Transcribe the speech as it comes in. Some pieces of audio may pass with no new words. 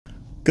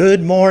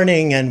Good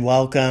morning and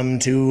welcome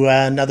to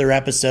another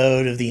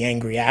episode of The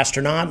Angry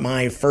Astronaut.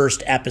 My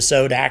first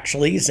episode,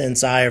 actually,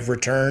 since I've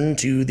returned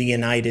to the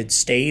United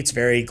States.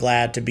 Very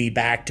glad to be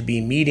back to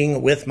be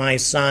meeting with my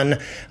son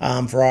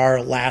for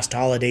our last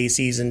holiday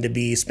season to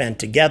be spent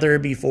together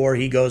before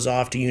he goes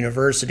off to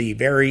university.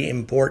 Very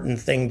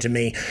important thing to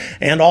me.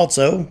 And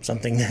also,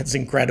 something that's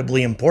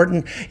incredibly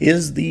important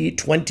is the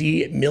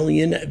 20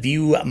 million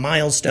view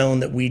milestone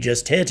that we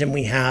just hit, and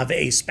we have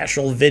a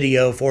special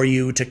video for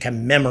you to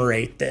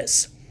commemorate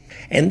this.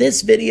 And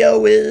this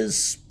video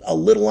is a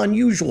little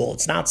unusual.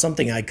 It's not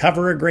something I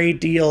cover a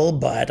great deal,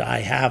 but I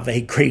have a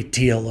great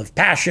deal of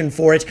passion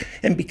for it,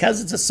 and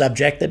because it's a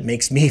subject that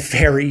makes me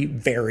very,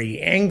 very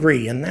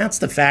angry, and that's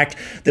the fact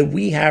that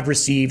we have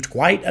received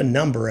quite a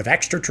number of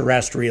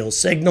extraterrestrial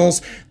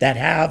signals that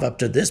have, up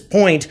to this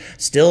point,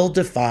 still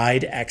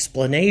defied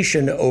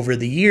explanation over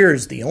the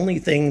years. The only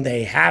thing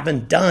they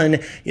haven't done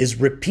is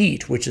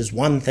repeat, which is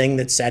one thing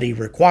that SETI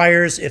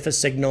requires if a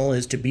signal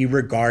is to be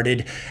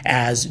regarded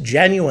as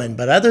genuine.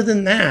 But other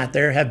than that,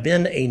 there have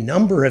been a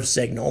number of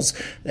signals,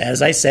 as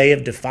I say,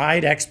 have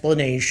defied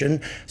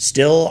explanation,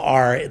 still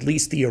are at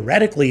least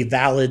theoretically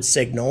valid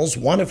signals,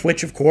 one of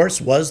which, of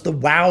course, was the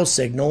WOW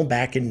signal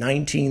back in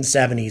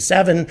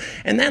 1977,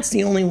 and that's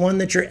the only one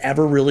that you're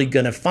ever really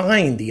going to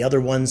find. The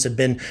other ones have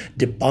been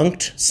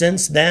debunked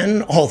since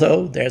then,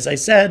 although, as I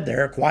said,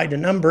 there are quite a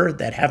number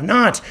that have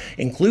not,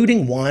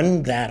 including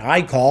one that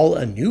I call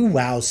a new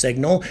WOW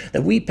signal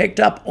that we picked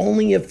up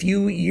only a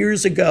few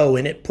years ago,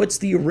 and it puts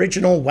the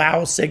original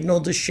WOW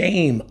signal to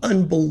shame.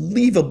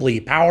 Unbelievably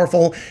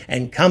powerful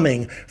and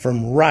coming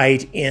from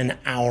right in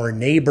our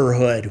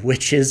neighborhood,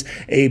 which is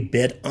a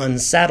bit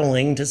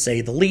unsettling to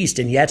say the least.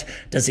 And yet,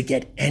 does it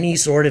get any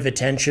sort of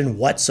attention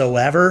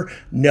whatsoever?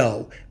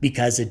 No,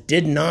 because it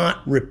did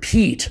not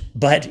repeat.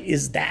 But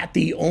is that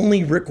the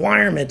only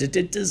requirement?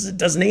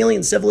 Does an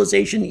alien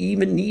civilization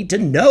even need to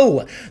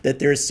know that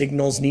their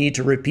signals need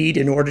to repeat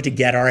in order to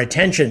get our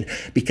attention?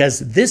 Because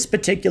this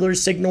particular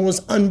signal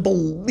was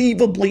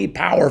unbelievably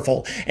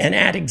powerful and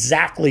at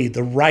exactly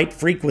the right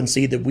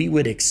frequency that we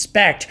would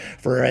expect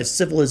for a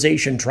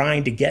civilization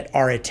trying to get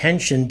our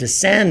attention to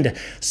send.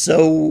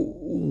 So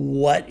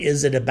what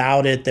is it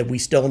about it that we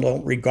still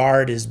don't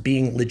regard as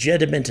being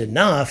legitimate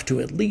enough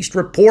to at least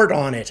report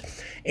on it?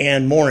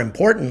 And more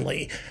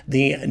importantly,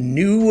 the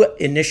new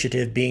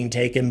initiative being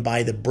taken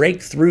by the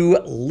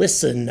Breakthough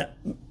Listen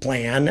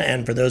plan,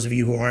 and for those of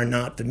you who are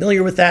not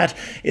familiar with that,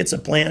 it's a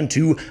plan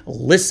to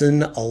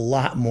listen a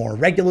lot more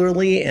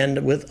regularly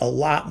and with a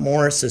lot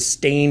more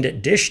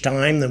sustained dish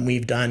time than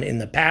we've done in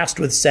the past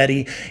with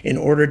SETI in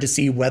order to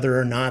see whether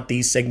or not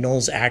these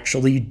signals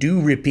actually do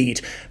repeat.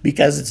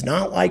 Because it's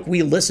not like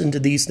we listen to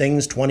these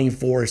things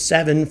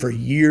 24/7 for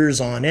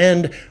years on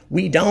end.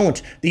 We don't.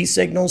 These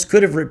signals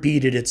could have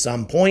repeated at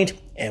some point,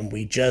 and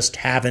we just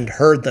haven't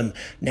heard them.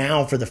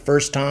 Now, for the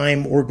first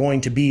time, we're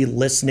going to be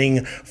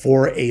listening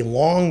for a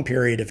long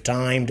period of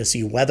time to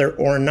see whether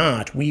or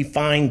not we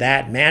find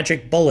that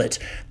magic bullet,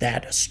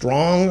 that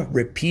strong,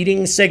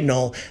 repeating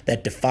signal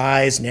that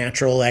defies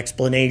natural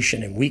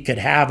explanation. And we could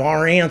have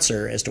our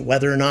answer as to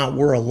whether or not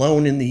we're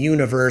alone in the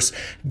universe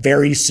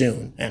very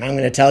soon. And I'm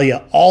going to tell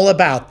you all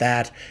about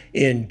that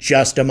in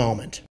just a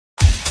moment.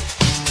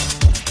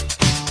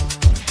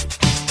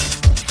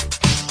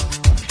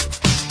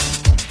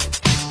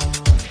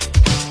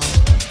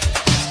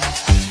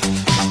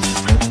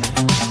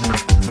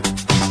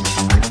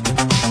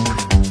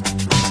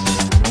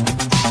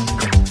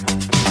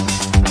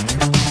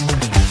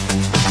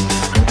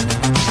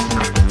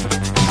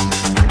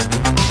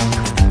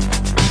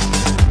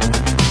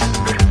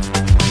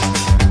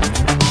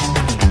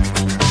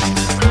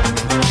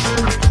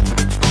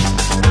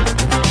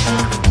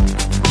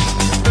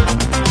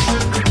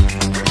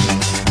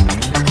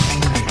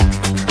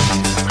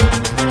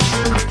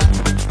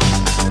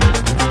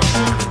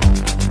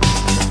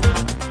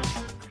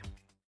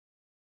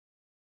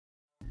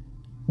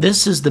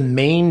 This is the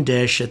main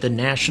dish at the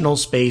National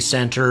Space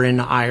Center in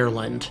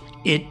Ireland.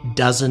 It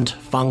doesn't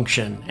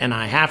function, and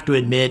I have to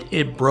admit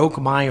it broke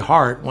my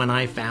heart when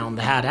I found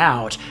that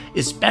out,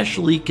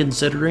 especially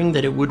considering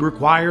that it would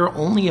require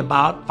only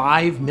about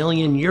 5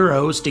 million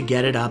euros to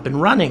get it up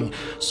and running.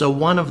 So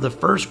one of the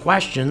first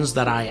questions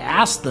that I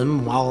asked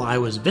them while I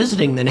was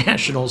visiting the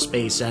National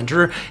Space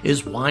Center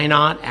is why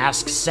not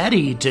ask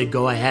SETI to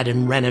go ahead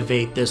and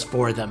renovate this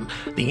for them?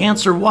 The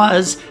answer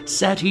was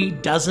SETI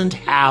doesn't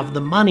have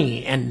the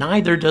money, and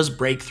neither does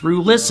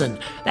Breakthough Listen.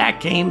 That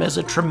came as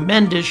a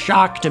tremendous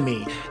shock to me.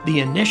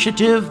 The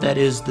initiative that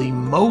is the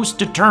most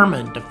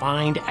determined to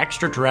find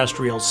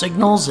extraterrestrial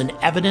signals and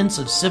evidence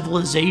of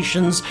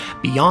civilizations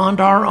beyond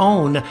our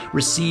own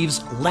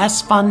receives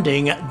less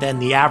funding than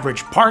the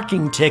average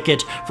parking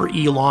ticket for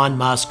Elon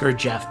Musk or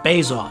Jeff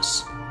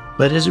Bezos.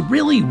 But is it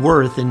really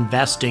worth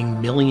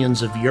investing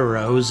millions of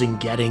euros in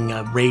getting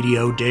a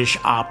radio dish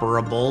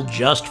operable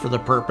just for the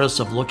purpose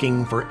of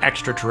looking for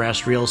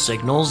extraterrestrial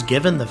signals,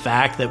 given the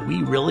fact that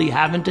we really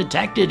haven't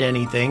detected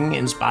anything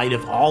in spite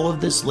of all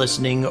of this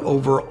listening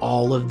over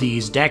all of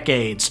these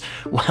decades?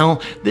 Well,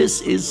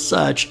 this is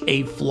such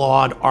a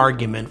flawed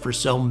argument for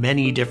so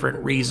many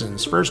different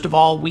reasons. First of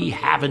all, we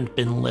haven't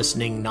been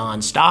listening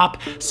nonstop.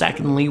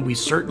 Secondly, we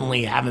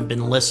certainly haven't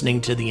been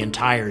listening to the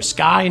entire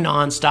sky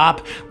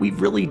nonstop.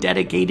 We've really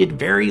dedicated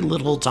very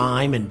little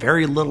time and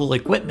very little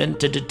equipment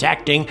to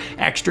detecting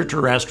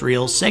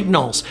extraterrestrial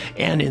signals.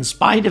 And in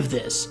spite of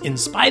this, in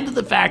spite of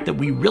the fact that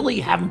we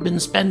really haven't been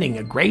spending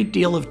a great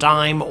deal of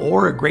time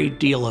or a great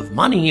deal of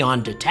money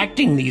on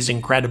detecting these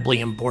incredibly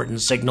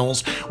important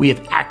signals, we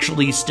have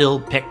actually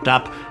still picked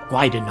up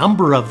quite a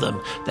number of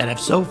them that have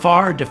so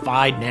far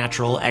defied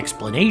natural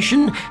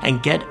explanation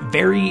and get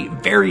very,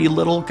 very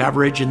little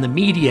coverage in the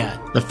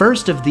media. The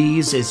first of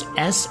these is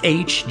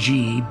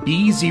SHG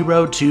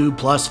B02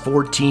 plus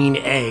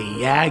 14A.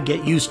 Yeah,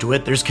 get used to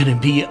it. There's going to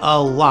be a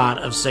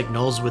lot of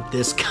signals with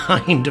this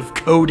kind of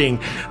coding.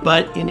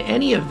 But in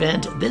any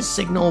event, this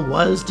signal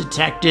was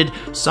detected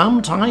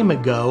some time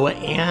ago,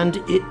 and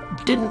it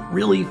didn't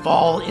really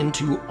fall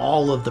into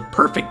all of the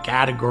perfect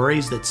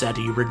categories that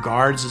SETI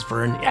regards as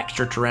for an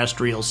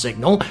extraterrestrial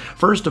signal.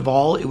 First of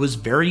all, it was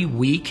very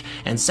weak,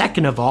 and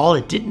second of all,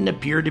 it didn't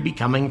appear to be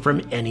coming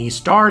from any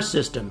star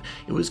system.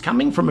 It was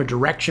coming from a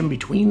direction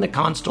between the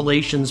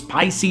constellations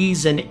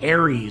Pisces and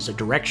Aries, a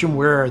direction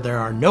where there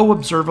are no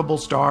observable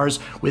stars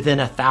within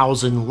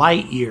 1,000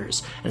 light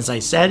years. As I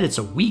said, it's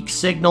a weak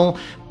signal,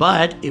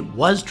 but it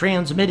was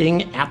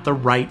transmitting at the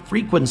right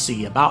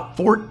frequency, about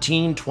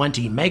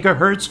 1420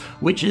 megahertz,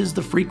 which is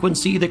the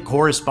frequency that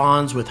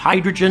corresponds with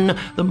hydrogen,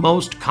 the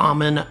most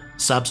common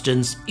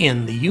substance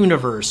in the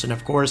universe, and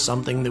of course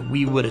something that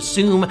we would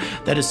assume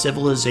that a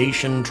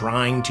civilization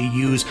trying to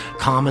use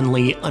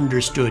commonly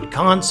understood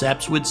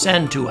concepts would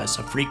send to us,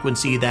 a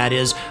frequency that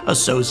is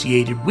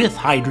associated with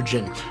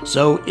hydrogen.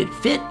 So it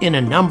fit in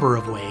a number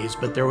of ways,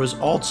 but there was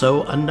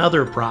also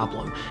another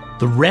problem.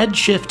 The red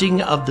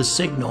shifting of the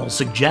signal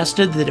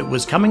suggested that it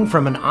was coming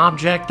from an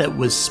object that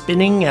was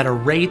spinning at a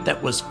rate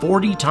that was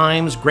 40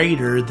 times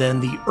greater than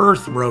the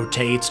Earth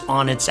rotates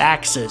on its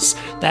axis.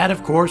 That,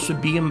 of course,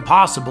 would be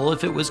impossible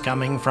if it was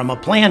coming from a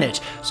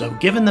planet. So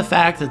given the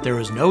fact that there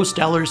was no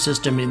stellar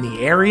system in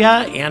the area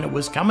and it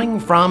was coming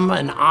from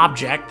an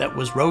object that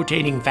was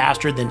rotating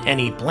faster than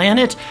any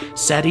planet,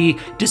 SETI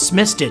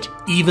dismissed it,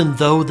 even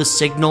though the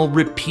signal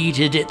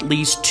repeated at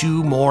least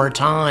 2 more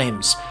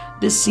times.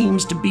 This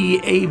seems to be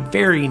a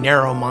very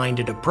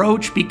narrow-minded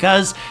approach,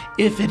 because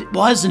if it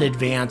was an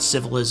advanced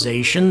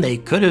civilization, they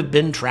could have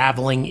been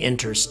traveling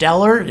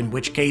interstellar, in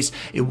which case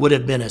it would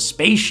have been a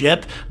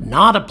spaceship,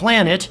 not a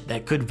planet,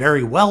 that could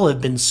very well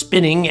have been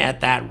spinning at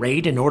that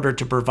rate in order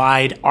to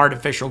provide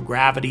artificial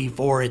gravity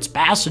for its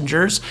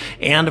passengers.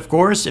 And of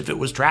course, if it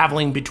was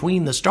traveling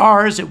between the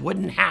stars, it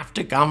wouldn't have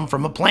to come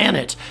from a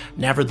planet.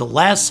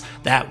 Nevertheless,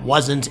 that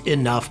wasn't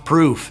enough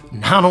proof.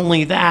 Not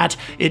only that,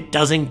 it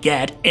doesn't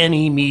get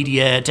any media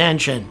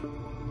attention.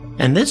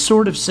 And this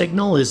sort of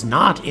signal is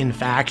not, in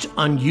fact,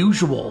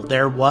 unusual.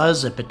 There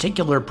was a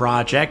particular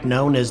project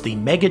known as the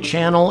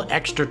Megachannel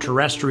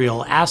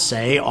Extraterrestrial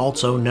Assay,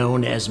 also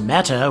known as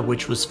META,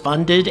 which was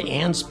funded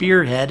and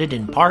spearheaded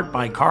in part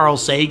by Carl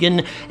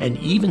Sagan and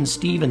even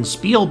Steven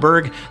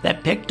Spielberg,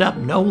 that picked up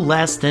no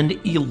less than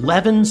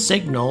 11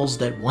 signals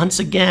that once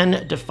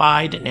again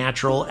defied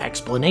natural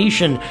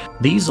explanation.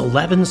 These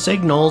 11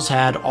 signals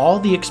had all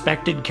the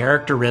expected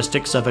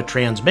characteristics of a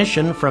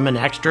transmission from an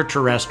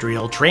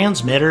extraterrestrial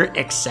transmitter,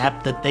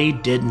 except that they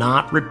did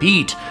not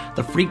repeat.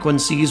 The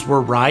frequencies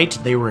were right,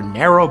 they were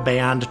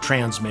narrow-band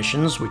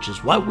transmissions, which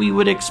is what we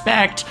would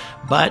expect,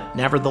 but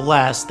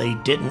nevertheless, they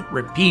didn't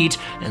repeat,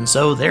 and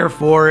so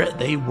therefore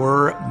they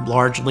were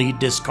largely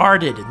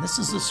discarded. And this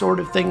is the sort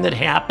of thing that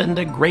happened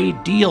a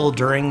great deal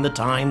during the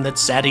time that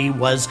SETI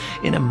was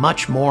in a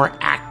much more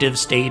active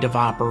state of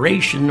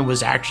operation,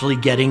 was actually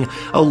getting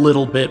a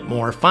little bit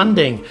more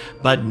funding.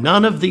 But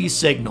none of these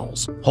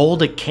signals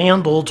hold a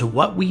candle to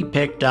what we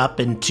picked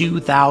up in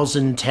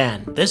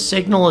 2010. This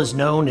signal is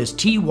known as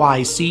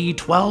TYC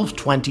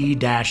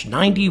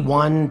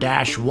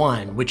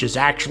 1220-91-1, which is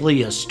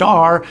actually a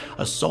star,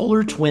 a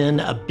solar twin,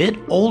 a bit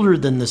older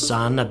than the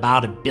Sun,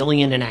 about 1.5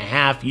 billion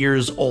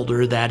years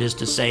older, that is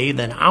to say,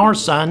 than our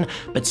Sun,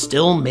 but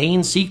still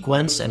main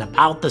sequence and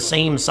about the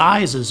same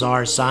size as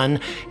our Sun,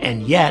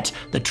 and yet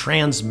the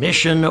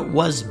transmission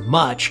was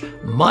much,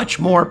 much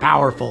more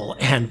powerful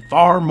and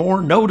far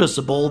more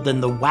noticeable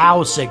than the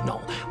WOW signal,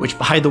 which,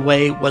 by the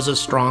way, was a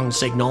strong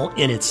signal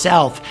in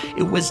itself.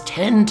 It was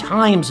 10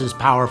 times as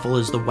powerful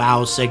as the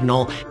WOW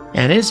signal,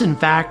 and is in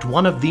fact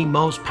one of the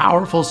most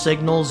powerful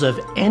signals of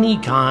any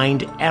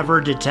kind ever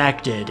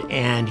detected.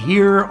 And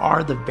here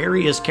are the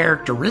various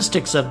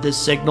characteristics of this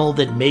signal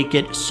that make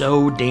it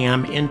so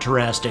damn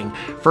interesting.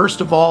 First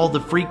of all, the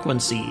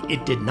frequency.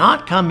 It did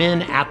not come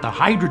in at the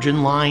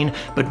hydrogen line,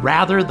 but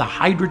rather the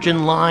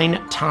hydrogen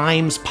line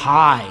times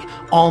pi.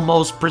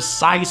 almost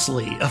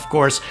precisely. Of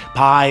course,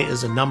 pi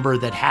is a number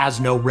that has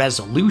no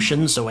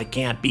resolution, so it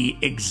can't be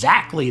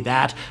exactly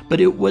that, but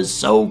it was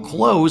so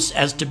close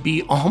as to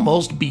be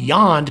almost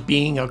beyond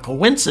being a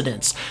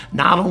coincidence.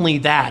 Not only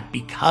that,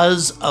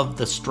 because of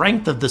the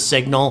strength of the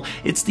signal,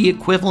 it's the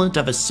equivalent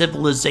of a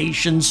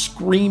civilization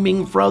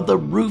screaming from the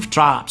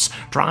rooftops,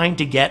 trying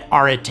to get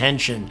our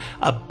attention,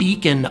 a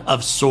beacon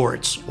of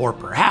sorts, or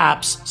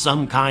perhaps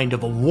some kind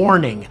of a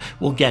warning.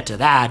 We'll get to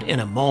that in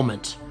a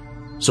moment.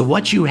 So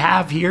what you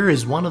have here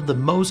is one of the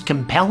most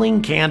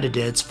compelling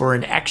candidates for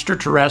an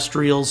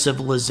extraterrestrial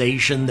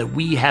civilization that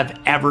we have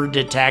ever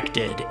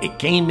detected. It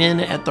came in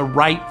at the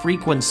right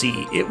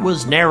frequency. It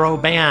was narrow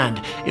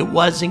band. It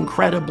was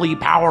incredibly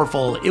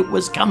powerful. It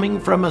was coming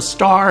from a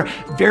star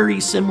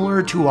very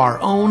similar to our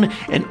own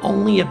and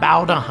only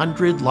about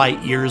 100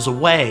 light years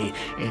away.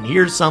 And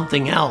here's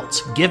something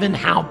else. Given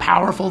how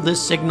powerful this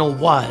signal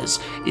was,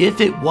 if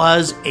it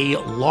was a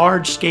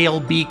large-scale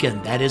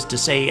beacon, that is to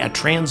say a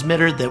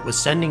transmitter that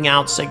was sending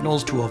out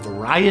signals to a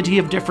variety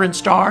of different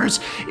stars,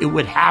 it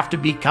would have to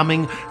be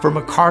coming from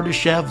a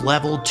Kardashev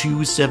level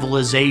 2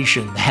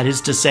 civilization. That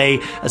is to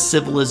say, a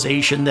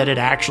civilization that had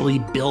actually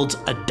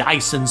built a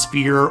Dyson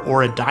sphere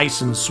or a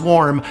Dyson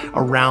swarm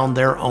around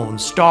their own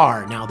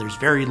star. Now, there's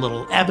very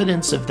little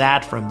evidence of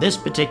that from this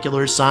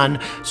particular sun,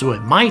 so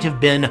it might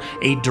have been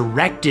a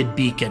directed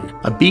beacon,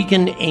 a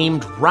beacon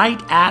aimed right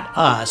at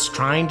us,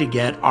 trying to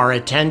get our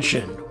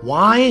attention.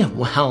 Why?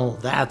 Well,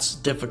 that's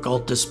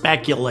difficult to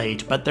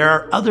speculate, but there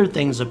are other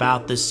things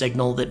about this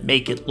signal that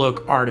make it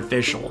look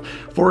artificial.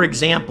 For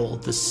example,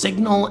 the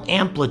signal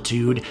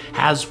amplitude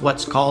has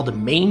what's called a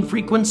main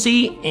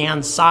frequency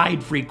and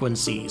side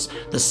frequencies.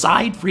 The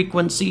side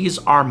frequencies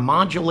are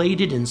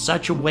modulated in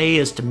such a way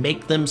as to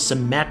make them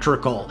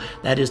symmetrical.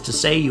 That is to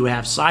say, you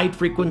have side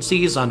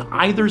frequencies on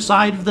either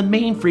side of the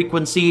main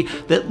frequency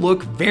that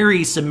look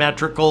very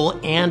symmetrical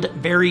and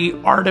very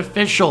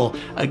artificial.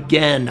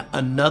 Again,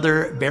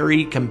 another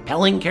very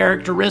compelling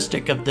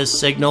characteristic of this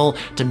signal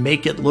to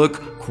make it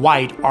look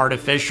quite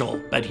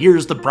artificial. But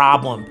here's the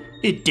problem.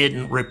 It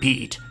didn't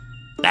repeat.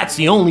 That's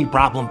the only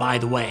problem, by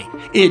the way.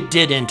 It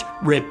didn't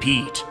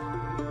repeat.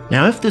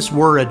 Now, if this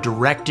were a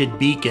directed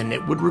beacon,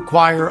 it would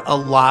require a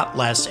lot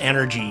less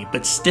energy,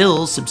 but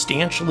still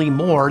substantially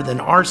more than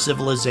our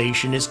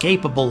civilization is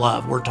capable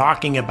of. We're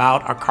talking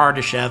about a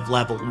Kardashev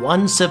level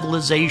 1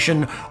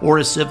 civilization, or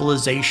a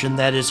civilization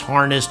that has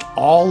harnessed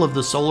all of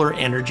the solar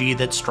energy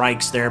that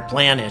strikes their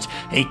planet.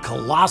 A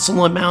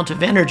colossal amount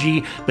of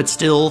energy, but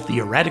still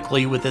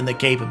theoretically within the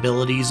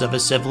capabilities of a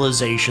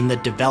civilization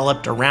that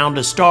developed around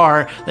a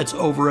star that's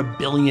over 1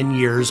 billion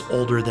years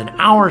older than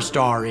our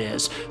star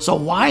is. So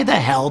why the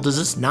hell does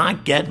this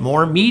not get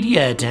more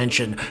media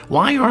attention?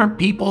 Why aren't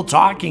people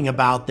talking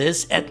about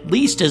this at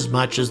least as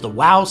much as the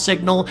WOW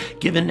signal,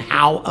 given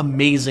how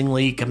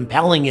amazingly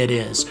compelling it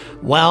is?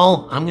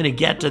 Well, I'm going to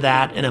get to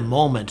that in a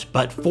moment,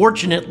 but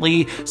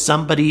fortunately,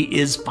 somebody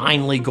is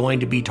finally going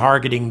to be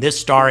targeting this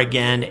star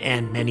again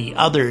and many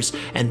others,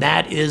 and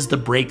that is the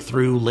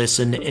Breakthough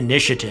Listen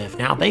initiative.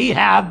 Now, they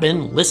have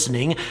been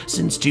listening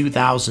since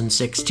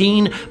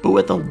 2016, but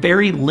with a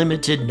very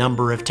limited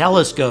number of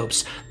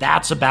telescopes.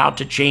 That's about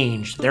to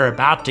change. They're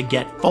about to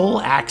get full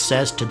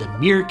access to the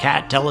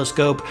Meerkat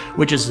telescope,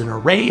 which is an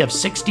array of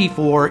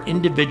 64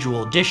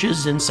 individual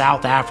dishes in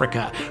South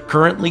Africa,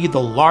 currently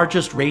the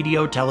largest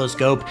radio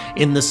telescope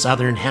in the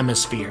southern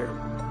hemisphere.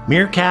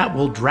 Meerkat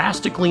will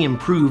drastically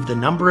improve the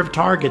number of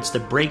targets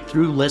that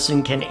Breakthough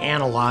Listen can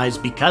analyze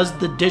because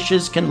the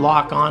dishes can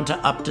lock onto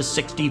up to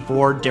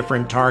 64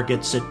 different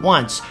targets at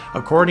once.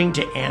 According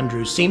to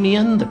Andrew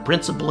Simeon, the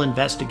principal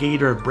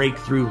investigator of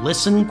Breakthough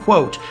Listen,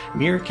 quote,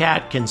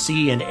 "Meerkat can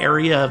see an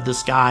area of the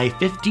sky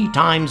 50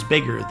 times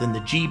bigger than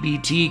the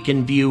GBT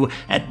can view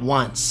at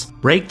once."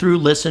 Breakthough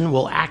Listen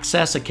will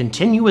access a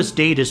continuous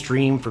data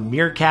stream from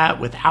Meerkat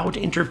without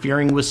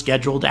interfering with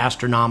scheduled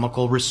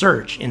astronomical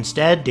research.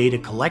 Instead, data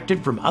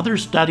collected from other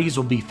studies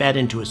will be fed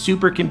into a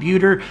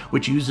supercomputer,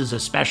 which uses a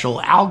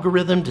special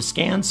algorithm to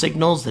scan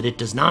signals that it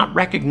does not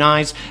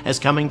recognize as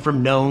coming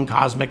from known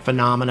cosmic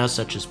phenomena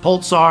such as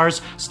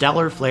pulsars,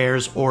 stellar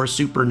flares, or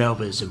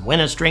supernovas. And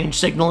when a strange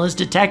signal is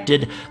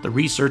detected, the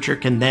researcher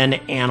can then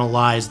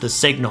analyze the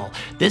signal.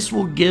 This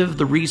will give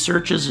the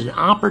researchers an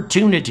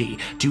opportunity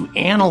to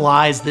analyze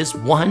this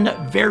one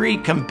very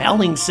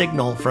compelling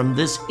signal from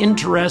this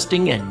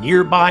interesting and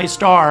nearby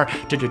star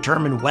to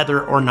determine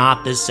whether or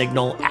not this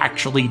signal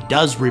actually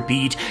does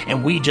repeat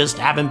and we just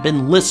haven't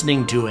been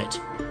listening to it.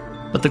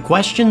 But the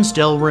question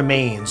still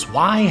remains,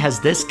 why has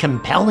this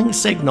compelling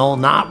signal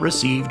not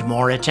received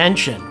more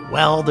attention?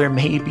 Well, there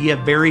may be a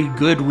very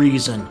good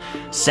reason.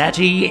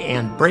 SETI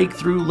and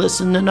Breakthough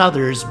Listen and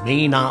others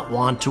may not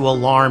want to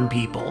alarm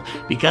people,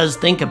 because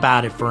think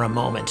about it for a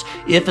moment.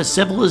 If a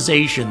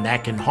civilization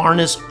that can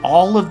harness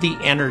all of the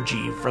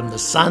energy from the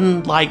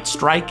sunlight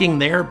striking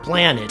their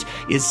planet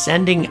is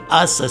sending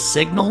us a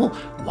signal,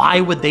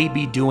 why would they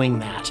be doing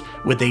that?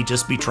 Would they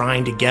just be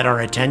trying to get our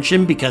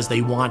attention because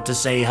they want to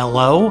say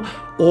hello?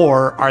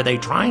 Or are they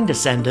trying to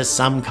send us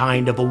some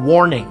kind of a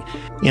warning?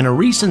 In a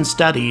recent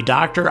study,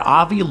 Dr.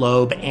 Avi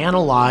Loeb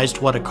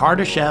analyzed what a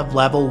Kardashev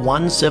Level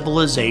 1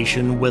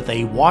 civilization with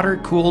a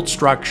water-cooled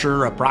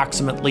structure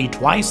approximately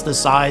twice the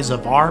size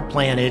of our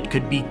planet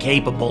could be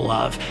capable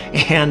of,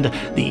 and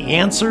the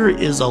answer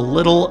is a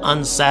little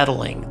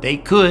unsettling. They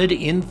could,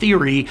 in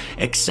theory,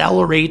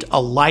 accelerate a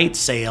light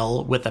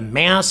sail with a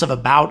mass of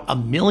about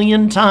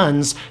 1,000,000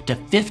 tons to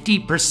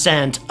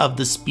 50% of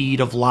the speed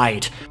of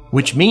light.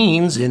 Which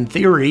means, in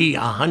theory,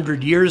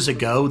 100 years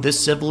ago, this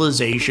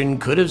civilization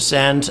could have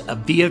sent a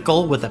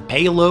vehicle with a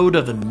payload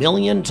of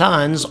 1,000,000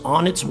 tons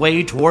on its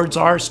way towards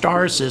our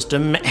star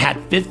system at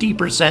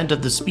 50%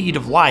 of the speed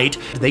of light.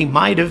 They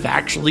might have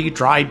actually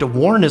tried to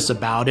warn us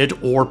about it,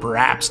 or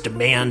perhaps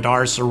demand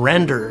our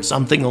surrender,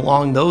 something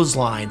along those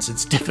lines.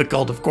 It's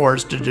difficult, of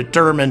course, to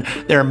determine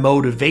their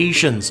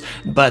motivations,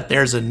 but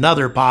there's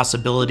another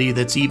possibility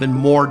that's even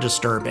more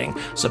disturbing.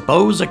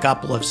 Suppose a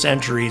couple of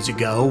centuries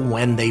ago,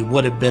 when they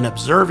would have been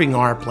observing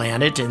our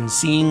planet and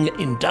seeing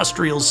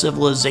industrial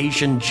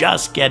civilization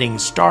just getting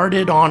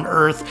started on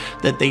Earth,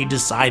 that they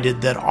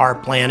decided that our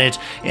planet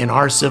and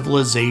our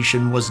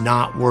civilization was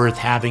not worth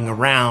having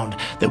around,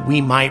 that we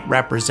might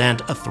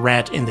represent a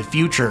threat in the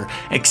future.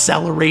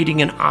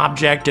 Accelerating an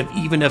object of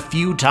even a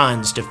few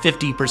tons to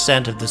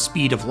 50% of the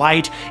speed of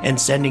light and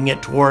sending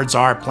it towards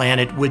our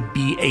planet would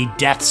be a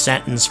death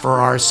sentence for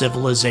our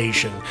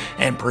civilization.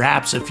 And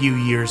perhaps a few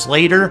years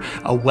later,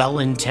 a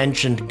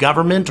well-intentioned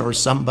government or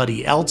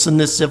somebody else in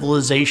this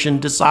civilization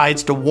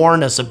decides to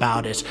warn us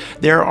about it.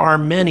 There are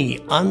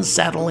many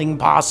unsettling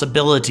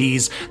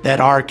possibilities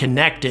that are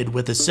connected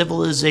with a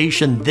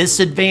civilization this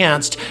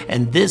advanced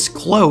and this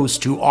close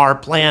to our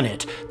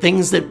planet.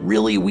 Things that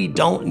really we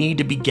don't need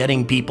to be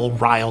getting people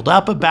riled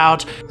up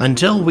about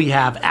until we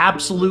have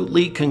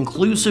absolutely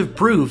conclusive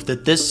proof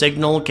that this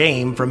signal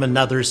came from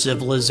another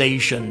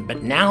civilization.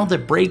 But now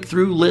that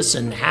Breakthough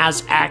Listen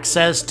has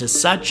access to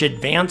such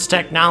advanced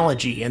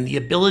technology and the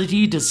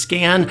ability to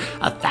scan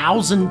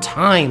 1,000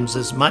 times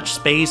as much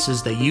space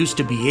as they used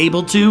to be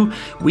able to,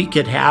 we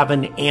could have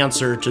an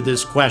answer to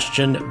this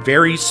question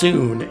very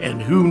soon, and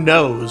who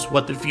knows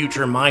what the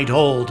future might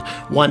hold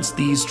once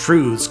these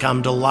truths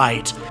come to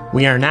light.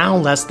 We are now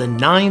less than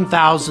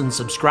 9,000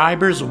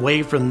 subscribers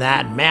away from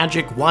that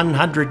magic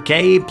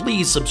 100K.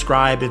 Please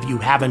subscribe if you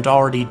haven't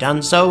already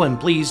done so, and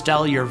please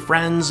tell your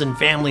friends and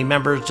family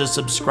members to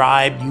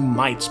subscribe. You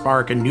might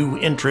spark a new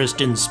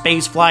interest in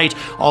spaceflight.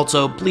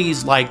 Also,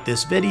 please like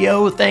this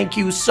video. Thank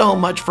you so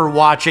much for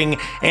watching,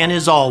 and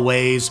as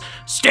always,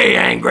 stay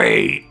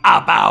angry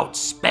about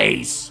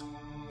space.